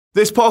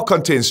This part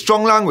contains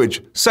strong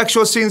language,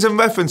 sexual scenes and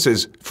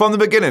references from the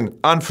beginning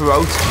and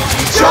throughout.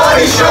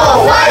 Geordie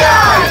Shore, way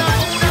on!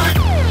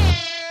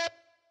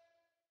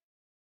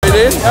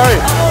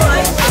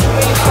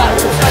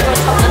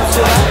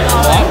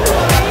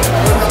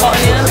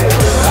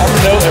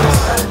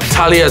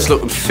 Talia's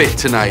looking fit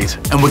tonight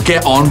and we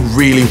get on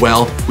really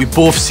well. We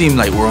both seem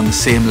like we're on the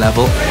same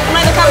level.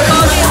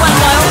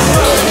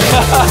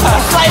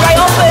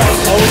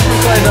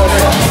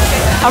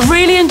 I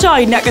really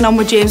enjoyed necking on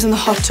with James in the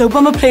hot tub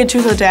when we played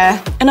Truth or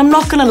Dare, and I'm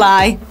not gonna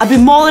lie, I'd be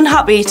more than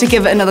happy to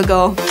give it another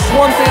go.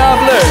 One thing I've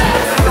learned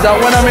is that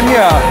when I'm in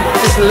here,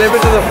 just live it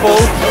to the full,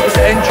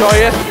 just enjoy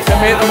it, and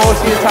make the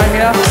most of your time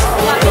here.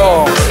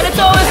 So. And it's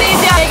always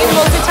easier making the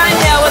most of your time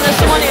here when there's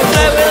someone you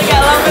don't really get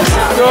along with.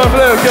 Go on,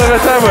 Blue, give it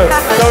a time with. Is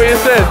that what you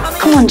said?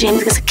 Come on,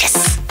 James, give us a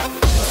kiss.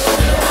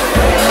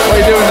 What are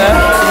you doing there?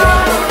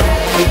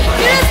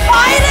 You're just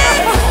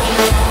fighting!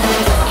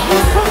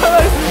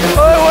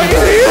 What are you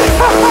doing?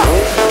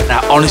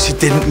 I honestly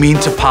didn't mean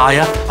to pie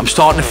her. I'm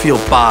starting to feel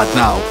bad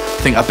now. I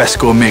think I best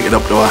go and make it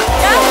up to her.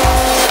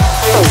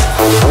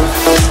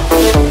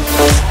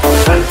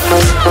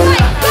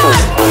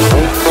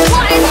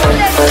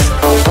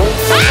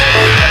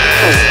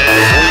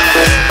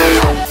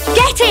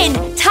 Get in!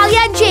 Talia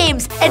and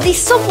James, at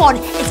least someone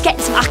is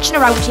getting some action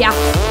around here.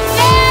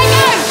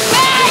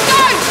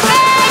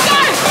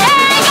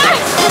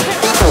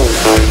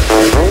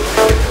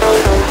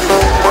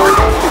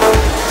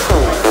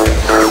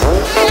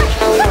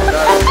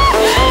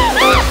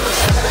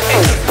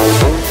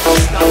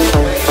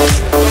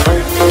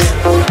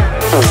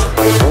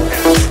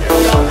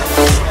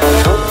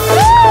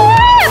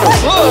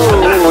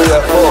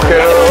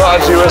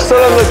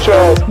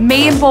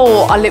 Me and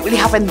Bo are literally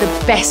having the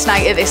best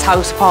night at this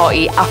house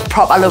party. I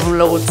proper love them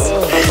loads. Oh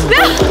no!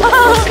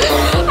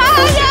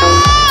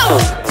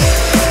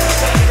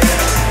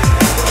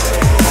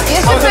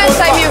 It's the first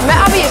time you've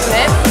met Abby, isn't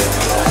it?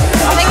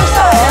 I think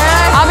so.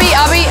 Abby.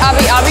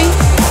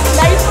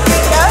 Nice to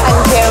meet you.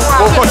 Thank you.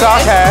 Both got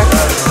dark hair,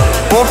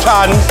 both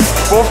tanned,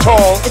 both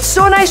tall. It's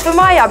so nice for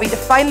my Abby to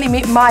finally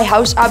meet my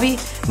house Abby.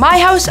 My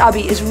house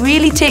Abby is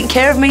really taking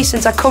care of me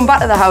since I come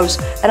back to the house,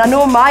 and I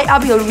know my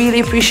Abby will really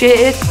appreciate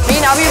it. Me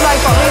and Abby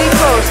got really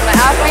close, and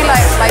I feel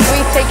like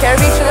we take care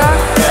of each other,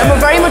 and we're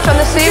very much on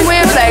the same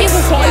wavelength.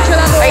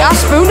 Like I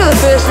spooned her the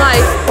first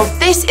night. But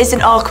this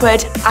isn't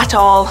awkward at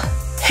all.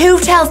 Who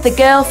tells the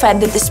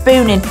girlfriend that they're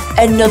spooning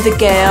another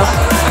girl?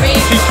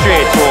 She's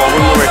straight, so I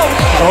wouldn't worry.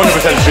 She's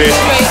 100% straight.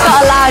 She's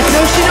got a lad,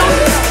 no, she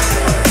don't.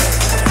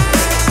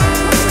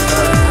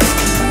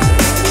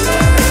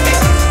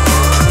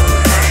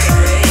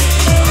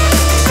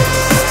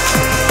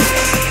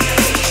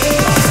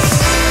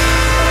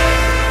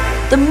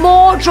 The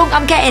more drunk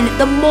I'm getting,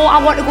 the more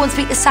I want to go and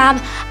speak to Sam.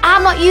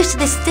 I'm not used to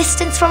this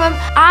distance from him.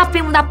 I've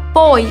been with that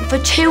boy for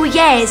 2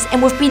 years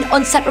and we've been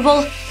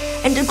inseparable.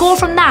 And to go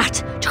from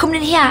that to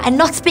coming in here and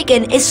not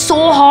speaking is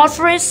so hard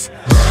for us.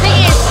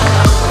 Thing is,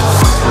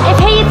 if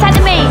he had said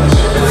to me,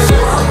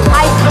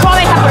 I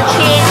promise I'm going to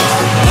change.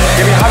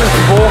 If you haven't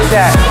spoke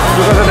yet,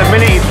 because at the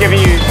minute he's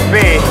giving you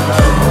space,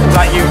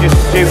 that you just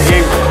do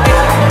you.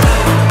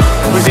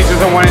 Because he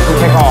doesn't want it to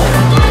kick off.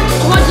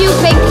 What do you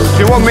think?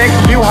 Do what makes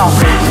you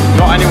happy,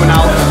 not anyone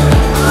else.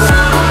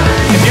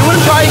 If you want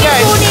to try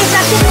again...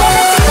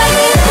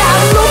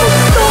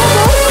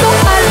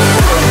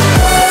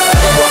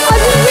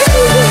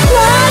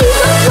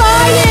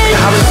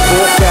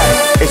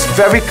 It's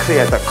very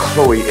clear that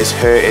Chloe is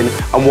hurting,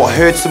 and what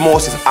hurts the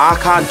most is I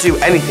can't do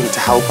anything to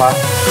help her.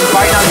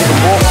 Right now you can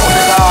both put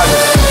this on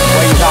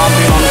where you can't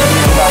be on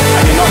each other,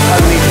 and you're not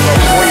telling each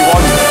other what you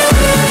want.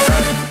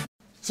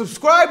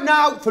 Subscribe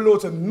now for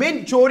loads of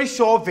mint Geordie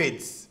Shore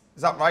vids.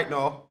 Is that right,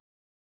 no?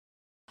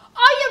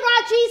 Are you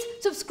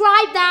radgies?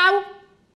 Subscribe now.